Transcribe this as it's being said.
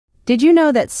Did you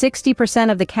know that 60%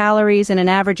 of the calories in an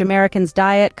average American's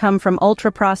diet come from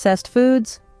ultra-processed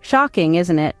foods? Shocking,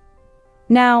 isn't it?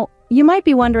 Now, you might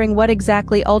be wondering what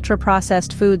exactly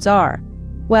ultra-processed foods are.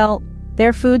 Well,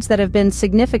 they're foods that have been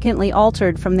significantly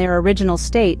altered from their original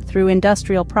state through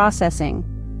industrial processing.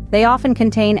 They often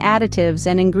contain additives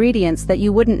and ingredients that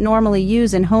you wouldn't normally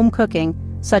use in home cooking,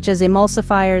 such as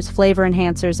emulsifiers, flavor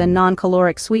enhancers, and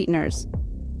non-caloric sweeteners.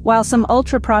 While some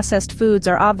ultra-processed foods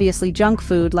are obviously junk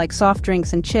food like soft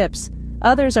drinks and chips,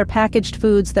 others are packaged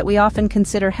foods that we often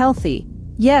consider healthy.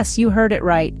 Yes, you heard it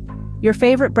right. Your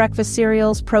favorite breakfast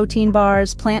cereals, protein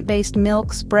bars, plant-based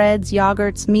milks, breads,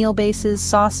 yogurts, meal bases,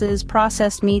 sauces,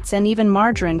 processed meats, and even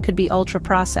margarine could be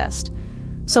ultra-processed.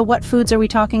 So what foods are we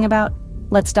talking about?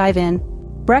 Let's dive in.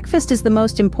 Breakfast is the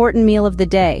most important meal of the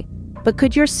day, but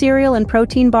could your cereal and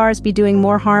protein bars be doing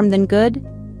more harm than good?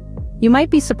 You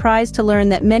might be surprised to learn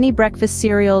that many breakfast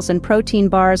cereals and protein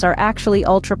bars are actually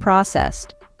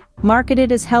ultra-processed.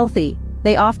 Marketed as healthy,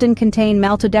 they often contain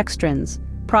maltodextrins,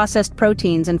 processed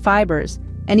proteins and fibers,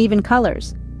 and even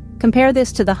colors. Compare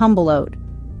this to the humble oat.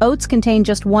 Oats contain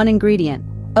just one ingredient: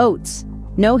 oats.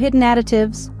 No hidden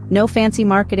additives, no fancy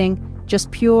marketing,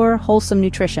 just pure, wholesome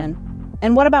nutrition.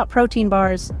 And what about protein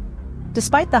bars?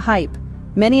 Despite the hype,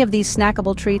 many of these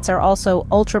snackable treats are also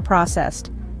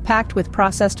ultra-processed, packed with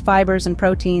processed fibers and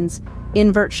proteins,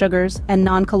 invert sugars, and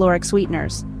non-caloric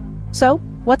sweeteners. So,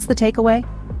 what's the takeaway?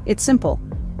 It's simple.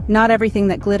 Not everything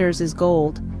that glitters is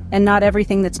gold, and not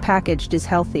everything that's packaged is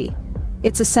healthy.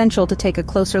 It's essential to take a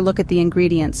closer look at the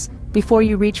ingredients before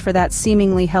you reach for that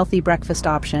seemingly healthy breakfast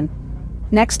option.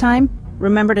 Next time,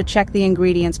 remember to check the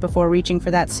ingredients before reaching for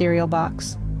that cereal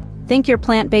box. Think your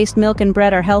plant-based milk and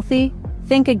bread are healthy?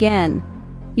 Think again.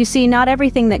 You see, not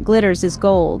everything that glitters is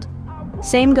gold.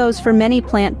 Same goes for many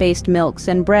plant-based milks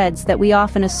and breads that we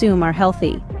often assume are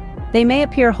healthy. They may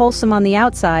appear wholesome on the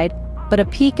outside, but a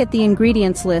peek at the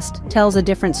ingredients list tells a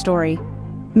different story.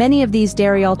 Many of these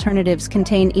dairy alternatives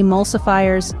contain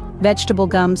emulsifiers, vegetable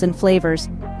gums, and flavors,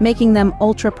 making them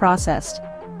ultra-processed.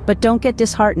 But don't get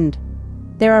disheartened.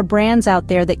 There are brands out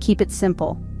there that keep it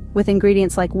simple, with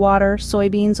ingredients like water,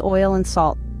 soybeans, oil, and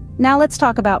salt. Now let's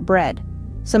talk about bread.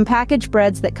 Some packaged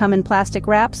breads that come in plastic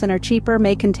wraps and are cheaper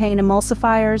may contain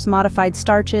emulsifiers, modified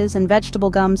starches, and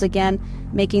vegetable gums, again,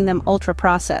 making them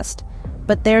ultra-processed.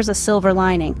 But there's a silver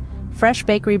lining. Fresh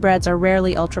bakery breads are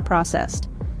rarely ultra-processed.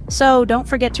 So don't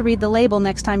forget to read the label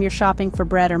next time you're shopping for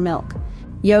bread or milk.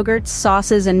 Yogurts,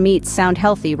 sauces, and meats sound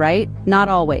healthy, right? Not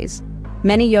always.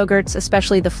 Many yogurts,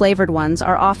 especially the flavored ones,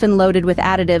 are often loaded with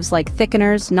additives like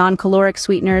thickeners, non-caloric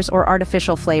sweeteners, or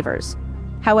artificial flavors.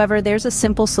 However, there's a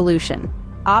simple solution.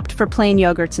 Opt for plain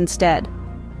yogurts instead.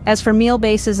 As for meal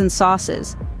bases and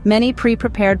sauces, many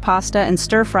pre-prepared pasta and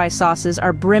stir-fry sauces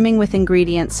are brimming with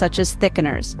ingredients such as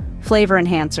thickeners, flavor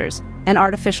enhancers, and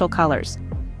artificial colors.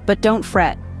 But don't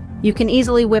fret. You can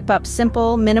easily whip up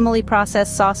simple, minimally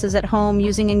processed sauces at home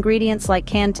using ingredients like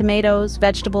canned tomatoes,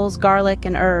 vegetables, garlic,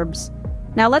 and herbs.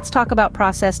 Now let's talk about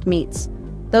processed meats.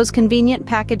 Those convenient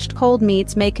packaged cold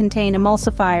meats may contain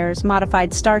emulsifiers,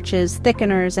 modified starches,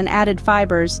 thickeners, and added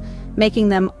fibers, making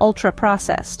them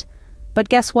ultra-processed. But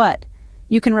guess what?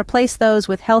 You can replace those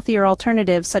with healthier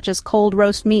alternatives such as cold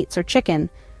roast meats or chicken.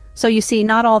 So you see,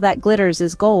 not all that glitters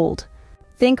is gold.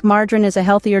 Think margarine is a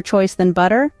healthier choice than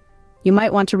butter? You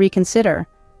might want to reconsider.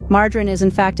 Margarine is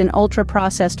in fact an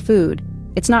ultra-processed food.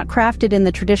 It's not crafted in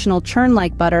the traditional churn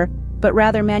like butter, but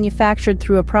rather manufactured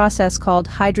through a process called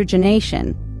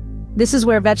hydrogenation. This is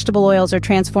where vegetable oils are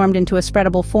transformed into a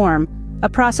spreadable form, a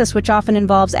process which often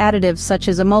involves additives such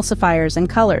as emulsifiers and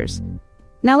colors.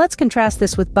 Now let's contrast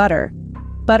this with butter.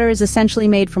 Butter is essentially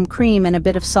made from cream and a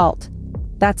bit of salt.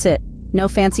 That's it. No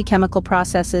fancy chemical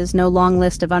processes, no long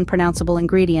list of unpronounceable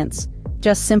ingredients.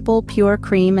 Just simple, pure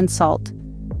cream and salt.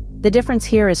 The difference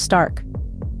here is stark.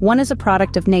 One is a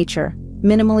product of nature,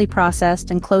 minimally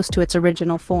processed and close to its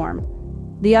original form.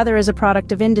 The other is a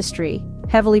product of industry,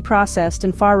 heavily processed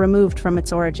and far removed from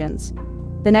its origins.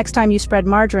 The next time you spread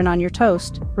margarine on your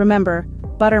toast, remember,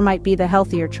 butter might be the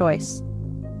healthier choice.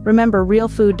 Remember, real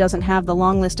food doesn't have the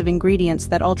long list of ingredients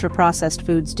that ultra-processed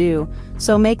foods do,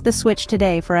 so make the switch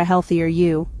today for a healthier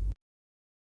you.